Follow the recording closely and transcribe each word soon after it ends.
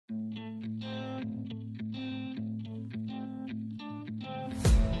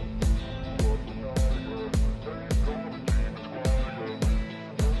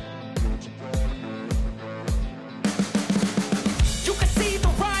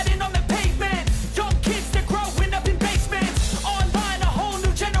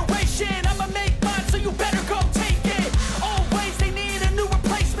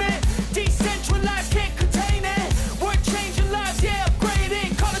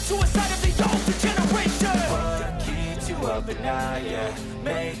at night, yeah.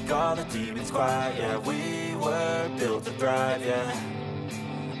 Make all the demons quiet, yeah. We were built to thrive,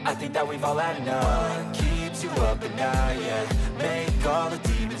 yeah. I think that we've all had enough. What keeps you up at night, yeah. Make all the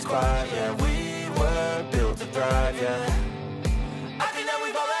demons quiet, yeah. We were built to thrive, yeah. I think that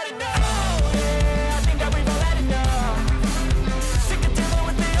we've all had enough. Yeah, I think that we've all had enough. Sick of dealing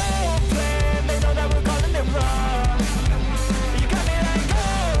with the old plan. They know that we're calling it wrong. You got me like,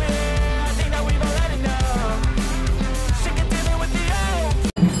 oh yeah, I think that we've all had enough. Sick of dealing with the old.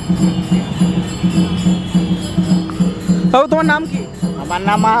 তবে তোমার নাম কি? আমার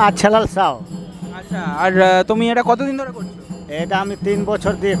নাম আচ্ছালাল সাউ। আচ্ছা, আর তুমি এটা কতদিন ধরে করছো? এটা আমি 3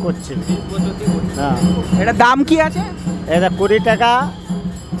 বছর দিয়ে করছি। 3 বছর দিয়ে করছো? হ্যাঁ। এটা দাম কি আছে? এটা 20 টাকা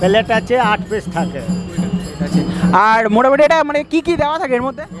প্লেট আছে, 8 পিস থাকে। আর মোটামুটি এটা মানে কি কি দেওয়া থাকে এর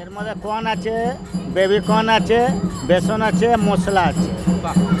মধ্যে? এর মধ্যে কর্ন আছে, বেবি কর্ন আছে, বেসন আছে, মশলা আছে।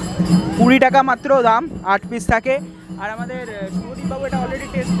 20 টাকা মাত্র দাম, 8 পিস থাকে। আর আমাদের সুদীপ বাবু এটা অলরেডি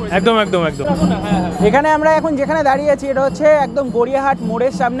টেস্ট করেছে। একদম একদম একদম। এখানে আমরা এখন যেখানে দাঁড়িয়ে আছি এটা হচ্ছে একদম গড়িয়াহাট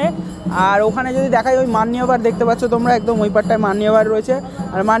মোড়ের সামনে। আর ওখানে যদি দেখাই ওই মান্যবার দেখতে পাচ্ছ তোমরা, একদম ওই পারটায় মান্যবার রয়েছে।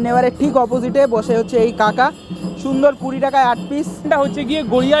 আর মান্যবারের ঠিক অপোজিটে বসে হচ্ছে এই কাকা, সুন্দর 20 টাকায় 8 পিস। এটা হচ্ছে গিয়ে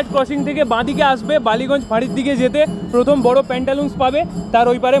গড়িয়াহাট ক্রসিং থেকে বাঁদিকে আসবে, বালিগঞ্জ ফাঁড়ির দিকে যেতে প্রথম বড় প্যান্টালুন্স পাবে, তার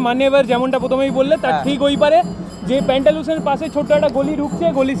ওই পারে মান্যবার যেমনটা প্রথমেই বললে তার ঠিক ওই পারে যে প্যান্টালুন্সের পাশে ছোট্ট একটা গলি ঢুকছে,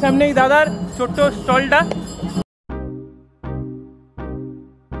 গলির সামনেই দাদার ছোট্ট স্টলটা।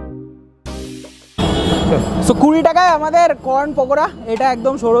 সো 20 টাকায় আমাদের কর্ন পকোড়া, এটা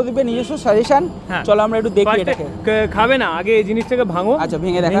একদম সৌরদ্বীপের নিজস্ব সাজেশন। চলো আমরা একটু দেখি এটাকে। খাবে না, আগে এই জিনিসটাকে ভাঙো। আচ্ছা,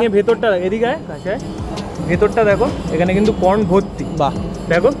 ভেঙে দেখা। ভেঙে ভেতরটা এদিকে আয়, কাছে ভেতরটা দেখো, এখানে কিন্তু কর্ন ভর্তি। বাহ,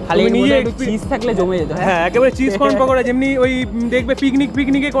 দেখো খালি নিজে একটু চিজ থাকলে জমে যেত। হ্যাঁ, একেবারে চিজ কর্ন পকোড়া, যেমনি ওই দেখবে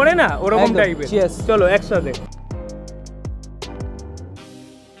পিকনিকে করে না, ওরকম টাইপের। চলো একসাথে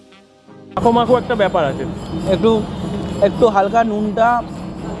মাখো একটা ব্যাপার আছে, একটু হালকা নুনটা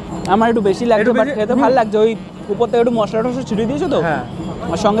আমার একটু বেশি লাগছে, বাট খেতে ভালো লাগছে। ওই উপর থেকে একটু মশলা টসলা ছিটিয়ে দিয়েছো তো, হ্যাঁ,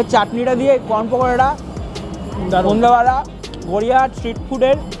 আর সঙ্গে চাটনিটা দিয়ে কর্ন পকোড়াটা, সন্ধ্যাবেলা গড়িয়াহাট স্ট্রিট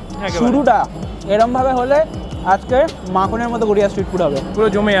ফুডের শুরুটা এরমভাবে হলে আজকে মাখনের মতো গড়িয়াহাট স্ট্রিট ফুড হবে, পুরো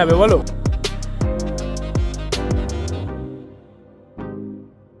জমে যাবে। বলো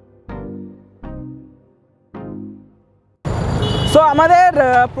সো আমাদের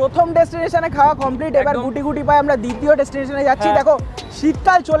প্রথম ডেস্টিনেশনে খাওয়া কমপ্লিট। এবার গুটি গুটি পাই আমরা দ্বিতীয় ডেস্টিনেশনে যাচ্ছি। দেখো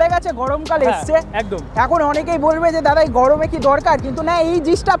শীতকাল চলে গেছে, গরমকাল এসছে। একদম। এখন অনেকেই বলবে যে দাদা এই গরমে কি দরকার, কিন্তু না, এই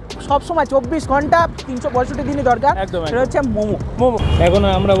জিনিসটা সবসময় 24 ঘন্টা 365 দিনই দরকার। সেটা হচ্ছে মোমো। এখন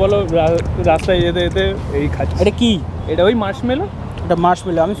আমরা বলো রাস্তায় যেতে যেতে এই খাচ্ছি। এটা কি? এটা ওই মার্শমেলো। এটা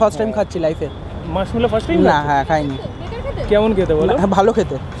মার্শমেলো আমি ফার্স্ট টাইম খাচ্ছি লাইফে। Marshmallow first time? না, হ্যাঁ খাইনি। কেমন খেতে বলো? ভালো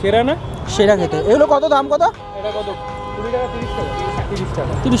খেতে। সেরা না? সেরা খেতে। এগুলো কত দাম? কত এটা? কত? 20 টাকা, 30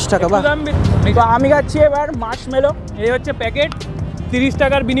 টাকা? 30 টাকা। বাহ, তো আমি খাচ্ছি এবার মার্শমেলো। এই হচ্ছে প্যাকেট, 30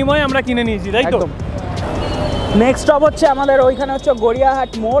 টাকার বিনিময়ে আমরা কিনে নিয়েছি, তাই তো? নেক্সট স্টপ হচ্ছে আমাদের ওইখানে হচ্ছে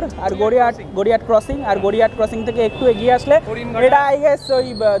গড়িয়াহাট মোড় আর গড়িয়াহাট ক্রসিং। আর গড়িয়াহাট ক্রসিং থেকে একটু এগিয়ে আসলে এটা আই গেস ওই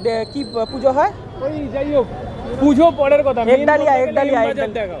কি পুজো হয়, ওই যাই হোক পুজো পরের কথা।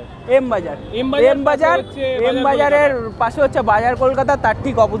 এম বাজারের পাশে হচ্ছে বাজার কলকাতা, তার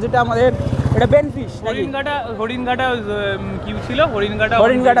ঠিক অপোজিটে আমাদের এটা বেনফিশ। হরিণঘাটা কি ছিল?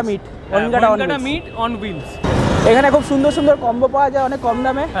 Haringhata meet on wheels. এখানে খুব সুন্দর সুন্দর কম্বো পাওয়া যায় অনেক কম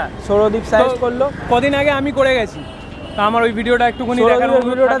দামে। সৌরদীপ সাজেস্ট করলো, কদিন আগে আমি করে গেছি, তা আমার ওই ভিডিওটা একটুখানি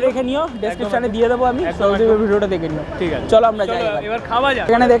ভিডিওটা দেখে নিও, ডেসক্রিপশনে দিয়ে দেবো আমি। সৌরদীপের ভিডিওটা দেখে নিও। ঠিক আছে, চলো আমরা যাই এবার খাওয়া যাক।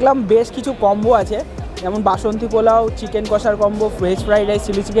 এখানে দেখলাম বেশ কিছু কম্বো আছে, যেমন বাসন্তী পোলাও, চিকেন কষার combo, veg fried rice,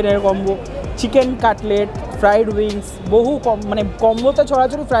 chilli চিকেনের combo, chicken cutlet, fried wings, বহু মানে কম্বোতে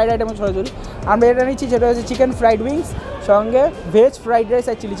ছড়াছড়ি, ফ্রাইড আইটেমে ছড়াছড়ি। আমরা এটা নিচ্ছি, যেটা হচ্ছে চিকেন ফ্রাইড উইংস সঙ্গে ভেজ ফ্রাইড রাইস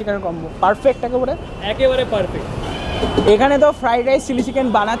আর চিলি চিকেনের কম্বো। পারফেক্ট একেবারে পারফেক্ট। এখানে তো ফ্রাইড রাইস চিলি চিকেন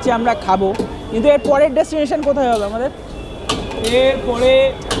বানাচ্ছি, আমরা খাবো, কিন্তু এর পরের ডেস্টিনেশন কোথায় হবে আমাদের?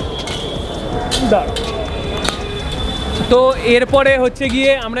 এরপরে হচ্ছে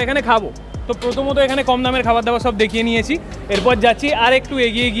গিয়ে আমরা এখানে খাবো। তো প্রথমত এখানে কম দামের খাবার দাবার সব দেখিয়ে নিয়েছি। এরপর যাচ্ছি আর একটু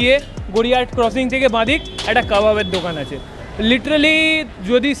এগিয়ে গিয়ে গড়িয়াহাট ক্রসিং থেকে বাঁদিক একটা কাবাবের দোকান আছে। লিটারালি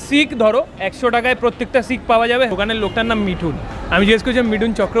যদি শিক ধরো 100 টাকায় প্রত্যেকটা শিক পাওয়া যাবে। দোকানের লোকটার নাম মিঠুন। আমি জিজ্ঞেস করছি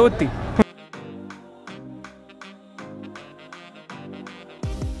মিঠুন চক্রবর্তী।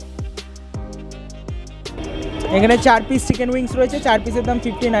 এখানে 4 পিস চিকেন উইংস রয়েছে, 4 পিসের দাম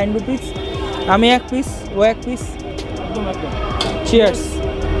 59 রুপিস। আমি 1 পিস, ও 1 পিস। চিয়ার্স।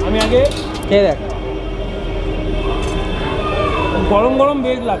 আমি আগে খেয়ে দেখ, গরম গরম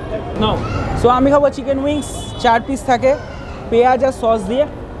বেশ লাগছে। নাও। সো আমি খাবো চিকেন উইংস, 4 পিস থাকে, পেঁয়াজ আর সস দিয়ে।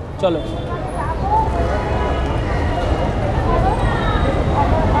 চলো।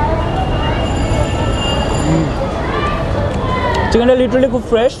 চিকেনটা লিটারালি খুব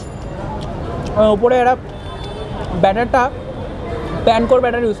ফ্রেশ। উপরে এরা ব্যাটারটা প্যানকোর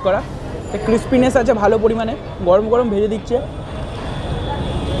ব্যাটার ইউজ করা, ক্রিস্পিনেস আছে ভালো পরিমাণে, গরম গরম ভেজে দিচ্ছে,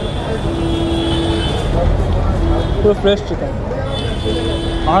 পুরো ফ্রেশ চিকেন।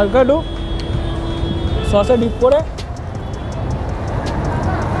 হালকা একটু সসে ডিপ করে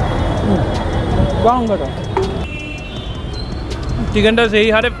গরমটা চিকেনটা সেই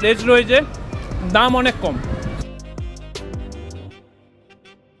হারে ফ্রেশ রয়েছে, দাম অনেক কম।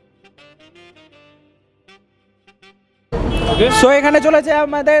 সো এখানে চলেছে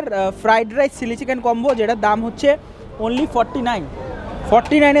আমাদের fried rice chilli chicken combo, যেটার দাম হচ্ছে অনলি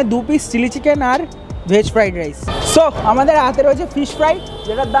 49 দু পিস চিলি চিকেন আর ভেজ ফ্রাইড রাইস। সো আমাদের হাতে রয়েছে ফিশ ফ্রাই,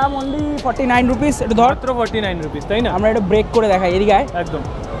 যেটার দাম অনলি 49 রুপিস। এটা ধর মাত্র 49 রুপিস, তাই না? আমরা এটা ব্রেক করে দেখাই, এদিকে আয়। একদম।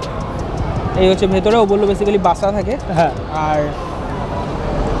 এই হচ্ছে ভেতরে, ও বললো বেসিক্যালি বাসা থাকে। হ্যাঁ, আর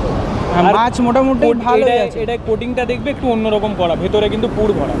মাছ মোটামুটি ভালোই আছে। এটা কোটিংটা দেখবে একটু অন্যরকম করা, ভেতরে কিন্তু পুর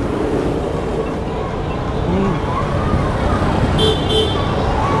ভরা।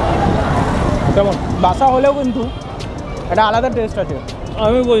 কেমন বাসা হলেও কিন্তু এটা আলাদা টেস্ট আছে।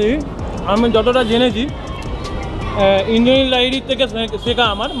 আমি বলি, আমি যতটা জেনেছি ইঞ্জিনিয়ারিং লাইব্রেরির থেকে শেখা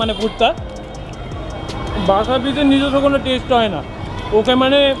আমার, মানে ফুডটা বাসা পিসের নিজস্ব কোনো টেস্ট হয় না, ওকে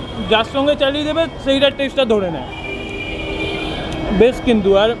মানে যার সঙ্গে চালিয়ে দেবে সেইটার টেস্টটা ধরে নেয় বেশ। কিন্তু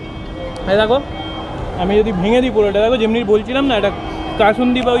আর দেখো, আমি যদি ভেঙে দিই পুরোটা, দেখো যেমনি বলছিলাম না, এটা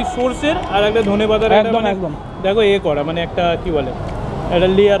কাসুন্দি বা ওই সর্ষের আর একটা ধনে পাতার একদম একদম দেখো এ করা, মানে একটা কি বলে, একটা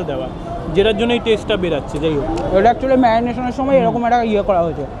লেয়ার দেওয়া, যেটার জন্য এই টেস্টটা বেরাচ্ছে। যাই হোক, এটা অ্যাকচুয়ালি ম্যারিনেশনের সময় এরকম একটা ইয়ে করা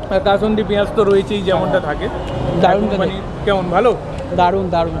হয়েছে। আর কাসুন্দি পেঁয়াজ তো রয়েছেই, যেমনটা থাকে। দারুণ মানে কেমন ভালো, দারুণ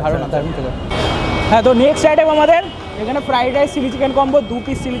দারুণ ভালো না দারুণ খেতে। হ্যাঁ, তো নেক্সট আইটেম আমাদের এখানে fried rice chilli chicken combo, দু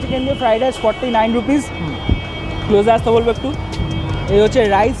পিস চিলি চিকেন দিয়ে ফ্রাইড রাইস 49 রুপিস। ক্লোজে আসতে বলবো একটু। এই হচ্ছে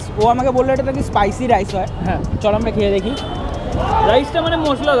রাইস, ও আমাকে বললো এটা নাকি স্পাইসি রাইস হয়। হ্যাঁ, চলো আমরা খেয়ে দেখি। রাইসটা মানে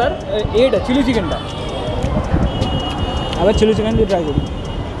মশলাদার, এটা চিলি চিকেনটা। আবার চিলি চিকেন দিয়ে ট্রাই করি।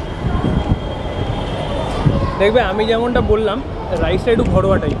 দেখবে আমি যেমনটা বললাম, রাইসটা একটু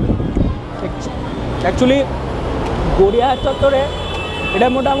ঘরোয়া টাইপের। অ্যাকচুয়ালি গড়িয়াহাট চত্বরে এটা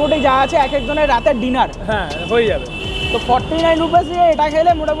মোটামুটি যা আছে এক একজনের রাতের ডিনার। হ্যাঁ, হয়ে যাবে। তো 49 রুপিস দিয়ে এটা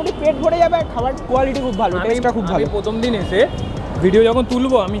খেলে মোটামুটি পেট ভরে যাবে। খাবার কোয়ালিটি খুব ভালো, টেস্টটা খুব ভালো। প্রথম দিন এসে ভিডিও যখন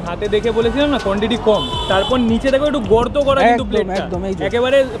তুলবো, আমি হাতে দেখে বলেছিলাম না কোয়ান্টিটি কম, তারপর নিচে দেখো একটু গর্ত করা, কিন্তু প্লেটটা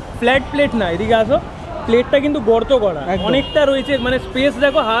একেবারে ফ্ল্যাট প্লেট না। এদিকে আসো, প্লেটটা কিন্তু গর্ত করা, অনেকটা রয়েছে, মানে স্পেস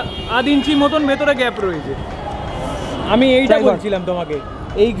দেখো আধ ইঞ্চি মতন ভেতরে গ্যাপ রয়েছে। আমি এইটা বলছিলাম তোমাকে,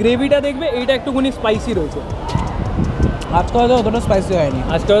 এই গ্রেভিটা দেখবে, এইটা একটুখানি স্পাইসি রয়েছে। আজকে হয়তো অতটা স্পাইসি হয়নি,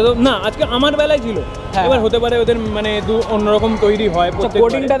 আজকে হয়তো না, আজকে আমার বেলায় ছিল। এবার হতে পারে ওদের মানে অন্যরকম তৈরি হয়।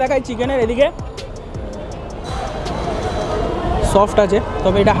 কোটিংটা দেখাই চিকেনের, এদিকে সফট আছে,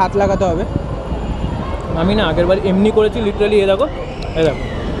 তবে এটা হাত লাগাতে হবে। আমি না আগের বার এমনি করেছি লিটারালি। এ দেখো, এ দেখো,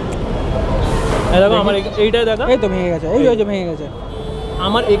 এ দেখো, আমার এইটা দেখো, এই তো ভেঙে গেছে, এই যে ভেঙে গেছে।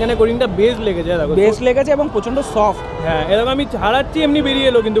 আমার এখানে কোটিংটা বেশ লেগেছে, দেখো বেশ লেগেছে এবং প্রচণ্ড সফট। হ্যাঁ, এ দেখো, আমি ছাড়াচ্ছি এমনি বেরিয়ে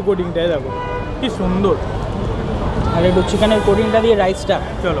এলো কিন্তু কোটিংটা, এ দেখো কি সুন্দর। আর একটু চিকেনের কোটিংটা দিয়ে রাইসটা,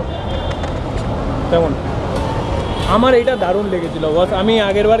 চলো কেমন। আমার এইটা দারুণ লেগেছিল বস, আমি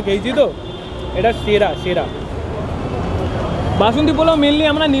আগের বার খেয়েছি তো, এটা সেরা সেরা। বাসন্তী পোলাও মেনলি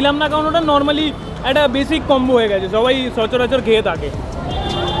আমরা নিলাম না, কারণ ওটা নর্মালি একটা বেসিক কম্বো হয়ে গেছে, সবাই সচরাচর খেয়ে থাকে।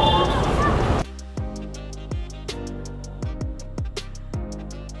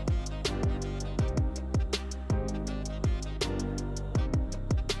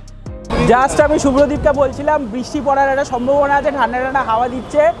 জাস্ট আমি শুভ্রদীপকে বলছিলাম বৃষ্টি পড়ার একটা সম্ভাবনা আছে, ঠান্ডা ঠান্ডা হাওয়া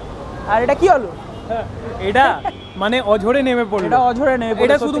দিচ্ছে। আর এটা কি হলো, এটা মানে অঝরে নেমে পড়লো। এটা অঝরে নেমে পড়লো।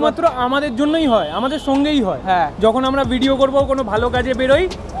 এটা শুধুমাত্র আমাদের জন্যই হয়, আমাদের সঙ্গেই হয়। হ্যাঁ, যখন আমরা ভিডিও করব, কোনো ভালো কাজে বেরোই,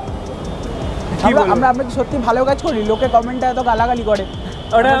 আমরা কি সত্যি ভালো কাজ করি? লোকে কমেন্টে এত গালাগালি করে,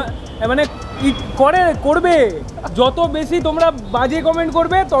 ওটা মানে করবে। যত বেশি তোমরা বাজে কমেন্ট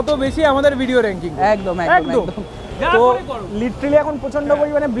করবে, তত বেশি আমাদের ভিডিও র্যাঙ্কিং। একদম একদম। তো লিটারালি এখন প্রচন্ড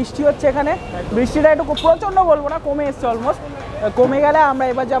পরিমাণে বৃষ্টি হচ্ছে এখানে। বৃষ্টিটা একটু প্রচন্ড বলবো না, কমে এসছে অলমোস্ট। কমে গেলে আমরা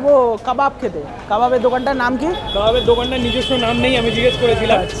এবার যাব কাবাব খেতে। কাবাবের দোকানটার নাম কি? কাবাবের দোকানটার নিজস্ব নাম নেই, আমি জিজ্ঞেস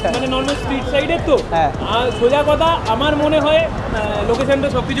করেছিলাম। মানে নর্মাল স্ট্রিট সাইডের তো। আর সোজা কথা, আমার মনে হয় লোকেশনটা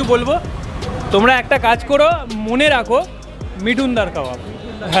সব কিছু বলবো, তোমরা একটা কাজ করো, মনে রাখো মিঠুনদার কাবাব।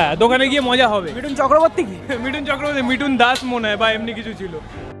 হ্যাঁ, দোকানে গিয়ে মজা হবে। মিঠুন চক্রবর্তী কি? মিঠুন চক্রবর্তী, মিঠুন দাস মনে হয়, বা এমনি কিছু ছিল।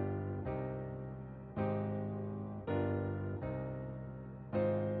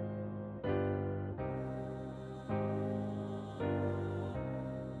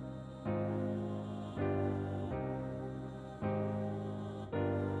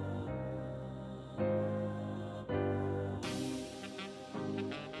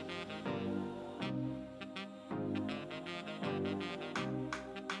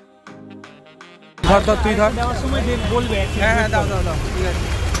 ধর ধর তুই ধর। দেওয়ার সময় বলবে। হ্যাঁ হ্যাঁ দাও দাও দাও, ঠিক আছে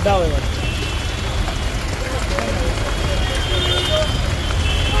দাও এবার।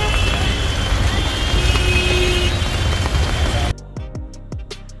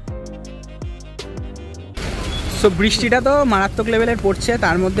 সো বৃষ্টিটা তো মারাত্মক লেভেলের পড়ছে,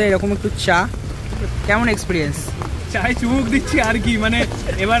 তার মধ্যে এরকম একটু চা, কেমন এক্সপিরিয়েন্স? চাই চুমুক দিচ্ছি আর কি, মানে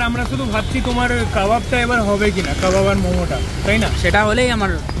এবার আমরা শুধু ভাবছি তোমার কাবাবটা এবার হবে কিনা, কাবাব আর মোমোটা, তাই না? সেটা হলেই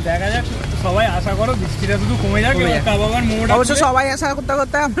আমার দেখা যাক, সবাই আশা করো বৃষ্টিটা শুধু কমে যাক, কাবাব আর মোমোটা। অবশ্য সবাই আশা করতে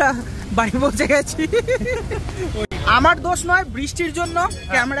করতে আমরা বাড়ি পৌঁছে গেছি। আমার দোষ নয়, বৃষ্টির জন্য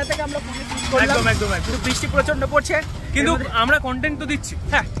ক্যামেরা থেকে আমরা ফোনে শুট করলাম, একদম কিন্তু বৃষ্টি প্রচন্ড পড়ছে, কিন্তু আমরা কন্টেন্ট তো দিচ্ছি।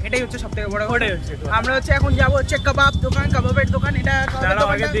 হ্যাঁ এটাই হচ্ছে সবথেকে বড় কথা। ওটাই হচ্ছে। আমরা হচ্ছে এখন যাবো হচ্ছে কাবাব দোকান, কাবাবের দোকান। এটা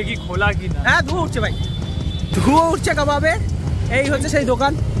আগে দেখি খোলা কিনা। হ্যাঁ ধুয়ো উঠছে ভাই, ধুয়ো উঠছে কাবাবে। এই হচ্ছে সেই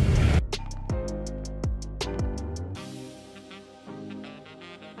দোকান।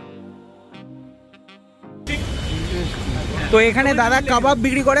 তো এখানে দাদা কাবাব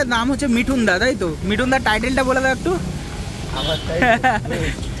বিক্রি করে, নাম হচ্ছে মিঠুন দা, তাই তো? মিঠুন দার টাইটেলটা বলে দাও একটু।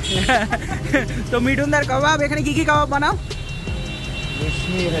 তো মিঠুন দার কাবাব, এখানে কি কি কাবাব বানাও?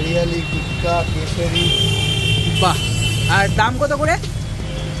 রেশমি, হরিয়ালি, টিক্কা, কেশরি। বাহ, আর দাম কত করে?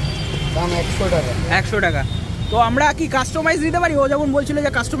 দাম 100 টাকা। 100 টাকা। তো আমরা কি কাস্টমাইজ দিতে পারি? ও যেমন বলছিল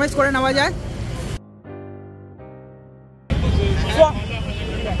যে কাস্টমাইজ করে নেওয়া যায়।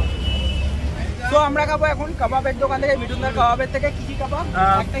 তো আমরা খাবো এখন কাবাবের দোকান থেকে, মিঠুনদার কাবাবের থেকে। কি কি কাবাব?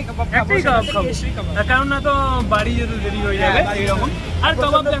 একটাই কাবাব খাবো, কারণ না তো বাড়ি যেতে দেরি হয়ে যাবে এইরকম। আর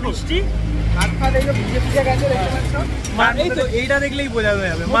কাবাব দেখো মিষ্টি, হাত পা দেখো ভিজে ভিজে গেছে, এই তো এইটা দেখলেই বোঝা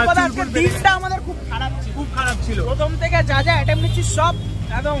যাবে। দিনটা আমাদের খুব খারাপ ছিল। প্রথম থেকে যা যা আইটেম নিচ্ছি সব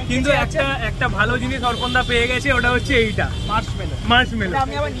একদম, কিন্তু একটা ভালো জিনিস অর্পণদা পেয়ে গেছে, ওটা হচ্ছে এইটা মার্শমেলো।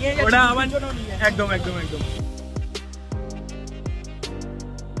 আমি আবার নিয়ে যাচ্ছি, ওটা আবার একদম।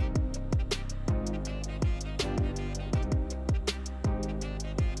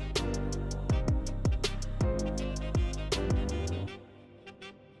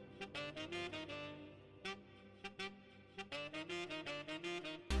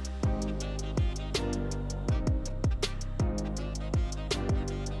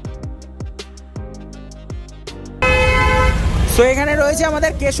 তো এখানে রয়েছে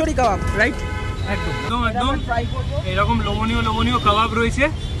আমাদের কেশরি কাবাব, রাইট? একদম এরকম লোভনীয় কাবাব রয়েছে।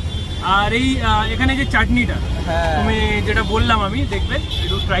 আর এই এখানে যে চাটনিটা তুমি যেটা বললাম আমি, দেখবে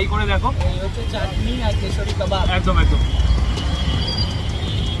একটু ট্রাই করে দেখো। এই হচ্ছে চাটনি আর কেশরি কাবাব। একদম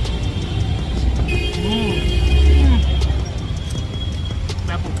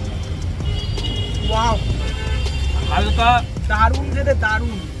ওয়াও, হালকা দারুণ যেতে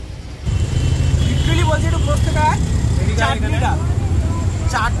দারুণ, লিটারালি বলছি একটু বসতে গায়।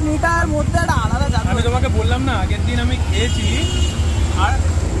 চাটনিটার মধ্যে একটা আলাদা জাদু। আমি তোমাকে বললাম না আগের দিন আমি খেয়েছি, আর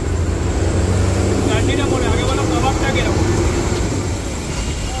চাটনিটা পরে আগে বলো কাবাবটা কিরকম?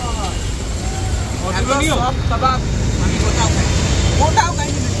 সব কাবাব আমি কোথাও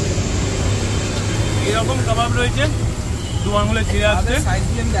খাইনি। এরকম কাবাব রয়েছে, 2 আঙুলে ছিঁড়ে আসছে।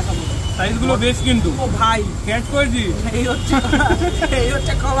 দেখাবো সাইজগুলো বেশ, কিন্তু ও ভাই ক্যাচ করেছি। এই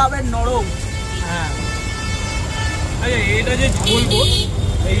হচ্ছে কাবাবের নরম। হ্যাঁ, আচ্ছা এটা যে বলবো,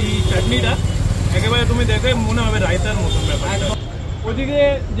 এই চাটনিটা একেবারে তুমি দেখে মনে হবে রায়তার মতন ব্যাপারটা। ওদিকে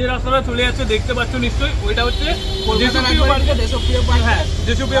যে রাস্তাটা চলে যাচ্ছে দেখতে পাচ্ছ নিশ্চয়ই, ওইটা হচ্ছে দেশপ্রিয় পার্ক। হ্যাঁ,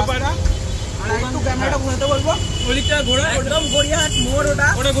 দেশপ্রিয় পার্ক। আর একটু ক্যামেরাটা ঘোরাতে বলবো, ওদিকটা ঘোরা, একদম গড়িয়াহাট মোড়,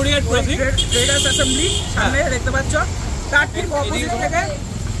 ওটা গড়িয়াহাট ক্রসিং ট্রেডার্স অ্যাসেম্বলি সামনে দেখতে পাচ্ছ, তার ঠিক অপোজিট থেকে।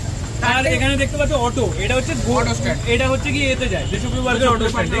 আর এখানে দেখতে পাচ্ছ অটো, এটা হচ্ছে অটো স্ট্যান্ড, এটা হচ্ছে কি এতে যায় দেশপ্রিয় পার্কের অটো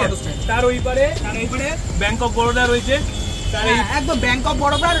স্ট্যান্ড। তার ওই পারে ব্যাংক অফ বরোদা রয়েছে, একদম ব্যাংক অফ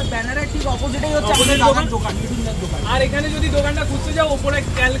বরোদার ব্যানারের ঠিক অপোজিটেই হচ্ছে আমাদের দোকান, মিঠুনদার দোকান। আর এখানে যদি দোকানটা খুঁজতে যাও, ওপরে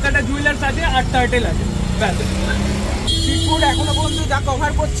ক্যালকাটা জুয়েলার্স আছে আর টার্টেল আছে। স্ট্রিট ফুড এখনো পর্যন্ত যা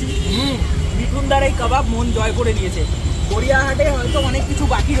কভার করছি, মিঠুনদার এই কাবাব মন জয় করে নিয়েছে। গড়িয়াহাটে হয়তো অনেক কিছু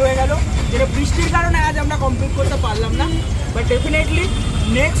বাকি রয়ে গেল, যেটা বৃষ্টির কারণে আজ আমরা কমপ্লিট করতে পারলাম না, বাট ডেফিনেটলি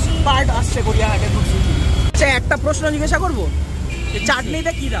নেক্সট পার্ট আসছে গড়িয়াহাটে খুব শিগগিরই। আচ্ছা একটা প্রশ্ন জিজ্ঞাসা করবো,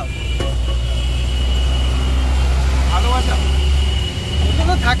 চাটনিতে কি দাও? ভালোবাসা ওটা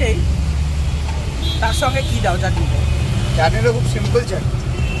তো থাকেই, তার সঙ্গে কি দাও চাটনিতে? চাটনিটা খুব সিম্পল চাটনি,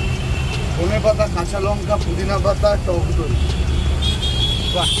 ধনে পাতা, কাঁচা লঙ্কা, পুদিনা পাতা, টক দই।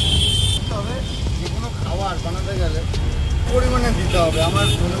 বাহ, তবে যে কোনো খাবার বানাতে গেলে পরিমাণে দিতে হবে। আমার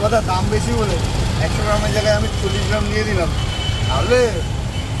ধনে পাতার দাম বেশি বলে 100 গ্রামের জায়গায় আমি 40 গ্রাম নিয়ে দিলাম, তাহলে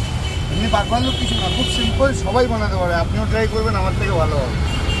এমনি পাকবান্ধব কিছু না, খুব সিম্পল, সবাই বানাতে পারে। আপনিও ট্রাই করবেন, আমার থেকে ভালো হবে,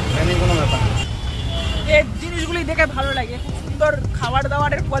 এমনি কোনো ব্যাপার না। এই জিনিসগুলি দেখে ভালো লাগে, খুব সুন্দর খাবার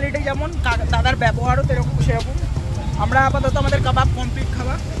দাবারের কোয়ালিটি, যেমন দাদার ব্যবহারও সেরকম। আমরা আপাতত আমাদের কাবাব কমপ্লিট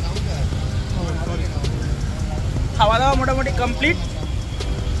খাবার। খাওয়া দাওয়া মোটামুটি কমপ্লিট।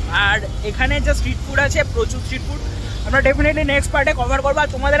 আর এখানে যে স্ট্রিট ফুড আছে, প্রচুর স্ট্রিট ফুড, আমরা ডেফিনেটলি নেক্সট পার্টে কভার করবো। আর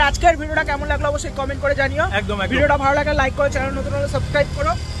তোমাদের আজকের ভিডিওটা কেমন লাগলো অবশ্যই কমেন্ট করে জানিও। একদম ভিডিওটা ভালো লাগলে লাইক করো, চ্যানেল নতুন হলে সাবস্ক্রাইব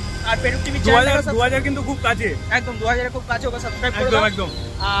করো। আর পেরুক টিভি চ্যানেল 2000 কিন্তু খুব কাছে, একদম 2000 খুব কাছে, ওকে সাবস্ক্রাইব করো একদম।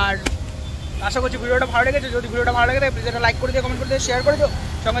 আর আশা করছি ভিডিওটা ভালো লেগেছে। যদি ভিডিওটা ভালো লাগে তাহলে প্লিজ এটা লাইক করে দিও, কমেন্ট করে দিও, শেয়ার করে দিও।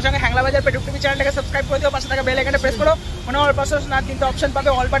 সঙ্গে সঙ্গে হ্যাংলা বাজার পেটুক টিভি চ্যানেলটাকে সাবস্ক্রাইব করে দিও, পাশে থাকা বেল আইকনে প্রেস করো। মনে অল পাশে না 3টে অপশন পাবে,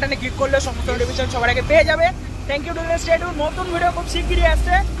 অল বাটনে ক্লিক করলে সমস্ত নোটিফিকেশন সবার আগে পেয়ে যাবে। Thank you to the stay tune, নতুন ভিডিও খুব শিগগিরই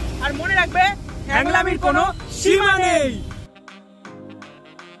আসছে। আর মনে রাখবে হ্যাংলামির কোনো সীমা নেই।